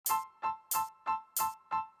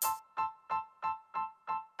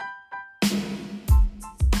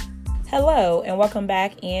Hello, and welcome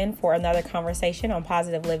back in for another conversation on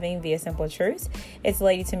positive living via simple truths. It's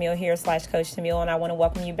Lady Tamil here / Coach Tamil, and I want to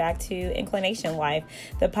welcome you back to Inclination Life,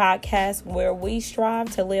 the podcast where we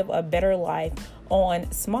strive to live a better life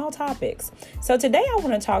on small topics. So today I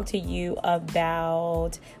want to talk to you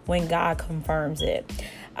about when God confirms it.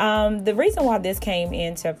 The reason why this came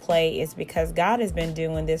into play is because God has been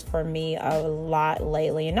doing this for me a lot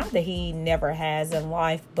lately, and not that he never has in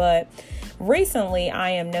life, but recently I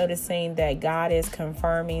am noticing that God is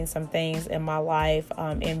confirming some things in my life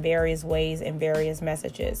in various ways and various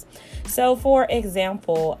messages. So for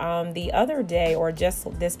example, the other day, or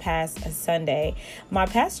just this past Sunday, my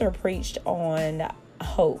pastor preached on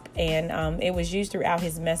hope, and it was used throughout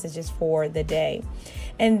his messages for the day.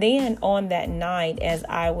 And then on that night, as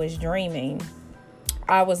I was dreaming,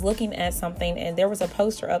 I was looking at something, and there was a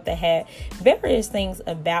poster up that had various things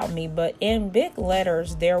about me, but in big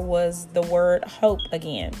letters there was the word hope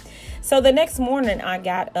again. So the next morning I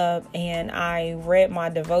got up and I read my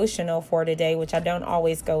devotional for today, which I don't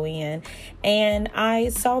always go in, and I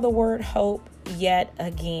saw the word hope yet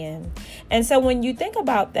again. And so when you think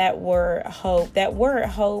about that word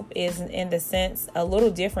hope is in the sense a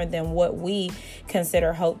little different than what we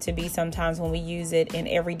consider hope to be sometimes when we use it in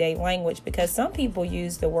everyday language, because some people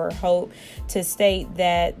use the word hope to state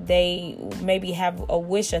that they maybe have a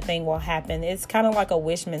wish a thing will happen. It's kind of like a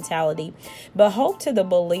wish mentality. But hope to the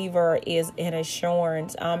believer is an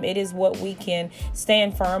assurance. It is what we can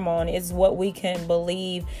stand firm on. It's what we can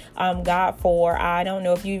believe God for. I don't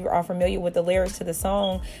know if you are familiar with the lyrics to the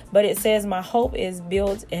song, but it says, "My hope is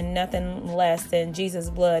built in nothing less than Jesus'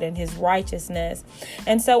 blood and his righteousness."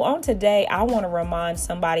 And so on today, I want to remind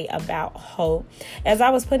somebody about hope. As I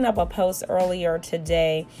was putting up a post earlier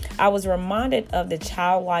today, I was reminded of the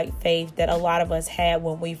childlike faith that a lot of us had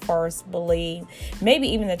when we first believed. Maybe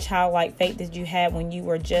even the childlike faith that you had when you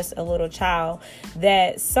were just a little child,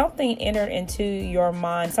 that something entered into your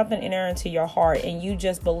mind, something entered into your heart, and you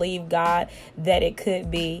just believed God that it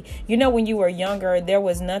could be. You know, when you were younger, there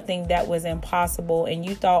was nothing that was impossible, and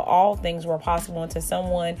you thought all things were possible until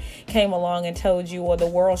someone came along and told you, or the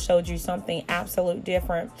world showed you something absolute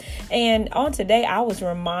different. And on today, I was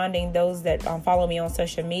reminding those that follow me on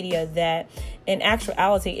social media that in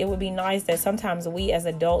actuality, it would be nice that sometimes we as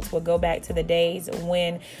adults would go back to the days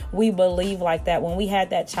when we believed like that, when we had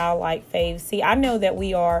that childlike faith. See, I know that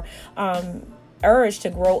we are urged to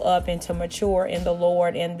grow up and to mature in the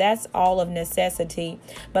Lord, and that's all of necessity.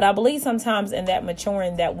 But I believe sometimes in that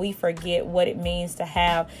maturing that we forget what it means to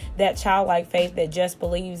have that childlike faith that just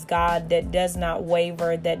believes God, that does not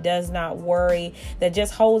waver, that does not worry, that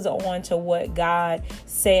just holds on to what God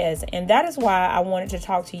says. And that is why I wanted to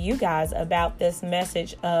talk to you guys about this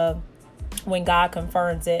message of when God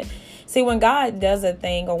confirms it. See, when God does a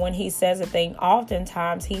thing, or when he says a thing,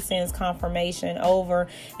 oftentimes he sends confirmation over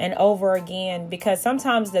and over again, because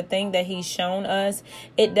sometimes the thing that he's shown us,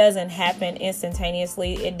 it doesn't happen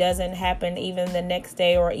instantaneously. It doesn't happen even the next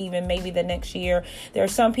day or even maybe the next year. There are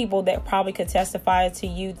some people that probably could testify to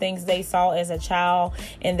you things they saw as a child,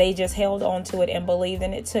 and they just held on to it and believed,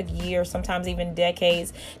 and it took years, sometimes even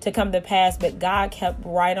decades to come to pass. But God kept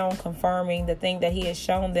right on confirming the thing that he has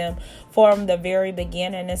shown them from the very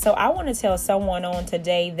beginning. And so I want to tell someone on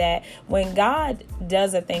today that when God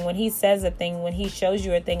does a thing, when he says a thing, when he shows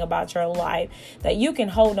you a thing about your life, that you can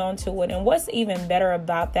hold on to it. And what's even better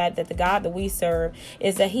about that the God that we serve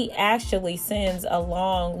is that he actually sends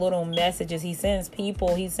along little messages. He sends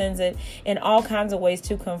people. He sends it in all kinds of ways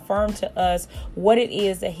to confirm to us what it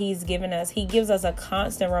is that he's given us. He gives us a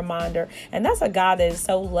constant reminder. And that's a God that is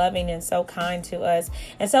so loving and so kind to us.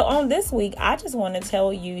 And so on this week, I just want to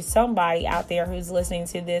tell you, somebody out there who's listening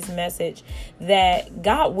to this message, that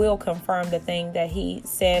God will confirm the thing that he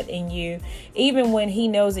said in you, even when he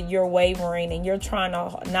knows that you're wavering and you're trying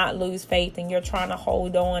to not lose faith and you're trying to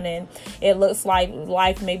hold on, and it looks like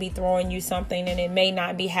life may be throwing you something and it may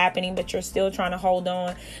not be happening, but you're still trying to hold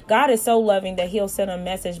on. God is so loving that he'll send a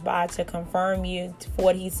message by to confirm you for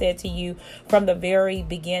what he said to you from the very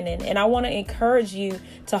beginning. And I want to encourage you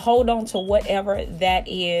to hold on to whatever that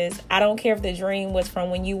is. I don't care if the dream was from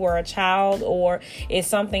when you were a child, or it's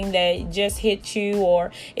something that just hit you,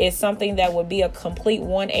 or it's something that would be a complete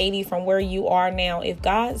 180 from where you are now. If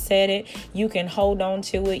God said it, you can hold on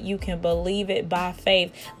to it. You can believe it by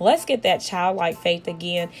faith. Let's get that childlike faith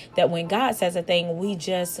again, that when God says a thing, we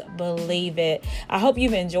just believe it. I hope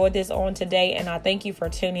you've enjoyed this on today, and I thank you for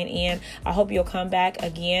tuning in. I hope you'll come back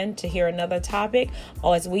again to hear another topic,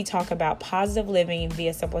 or as we talk about positive living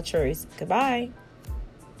via simple truths. Goodbye.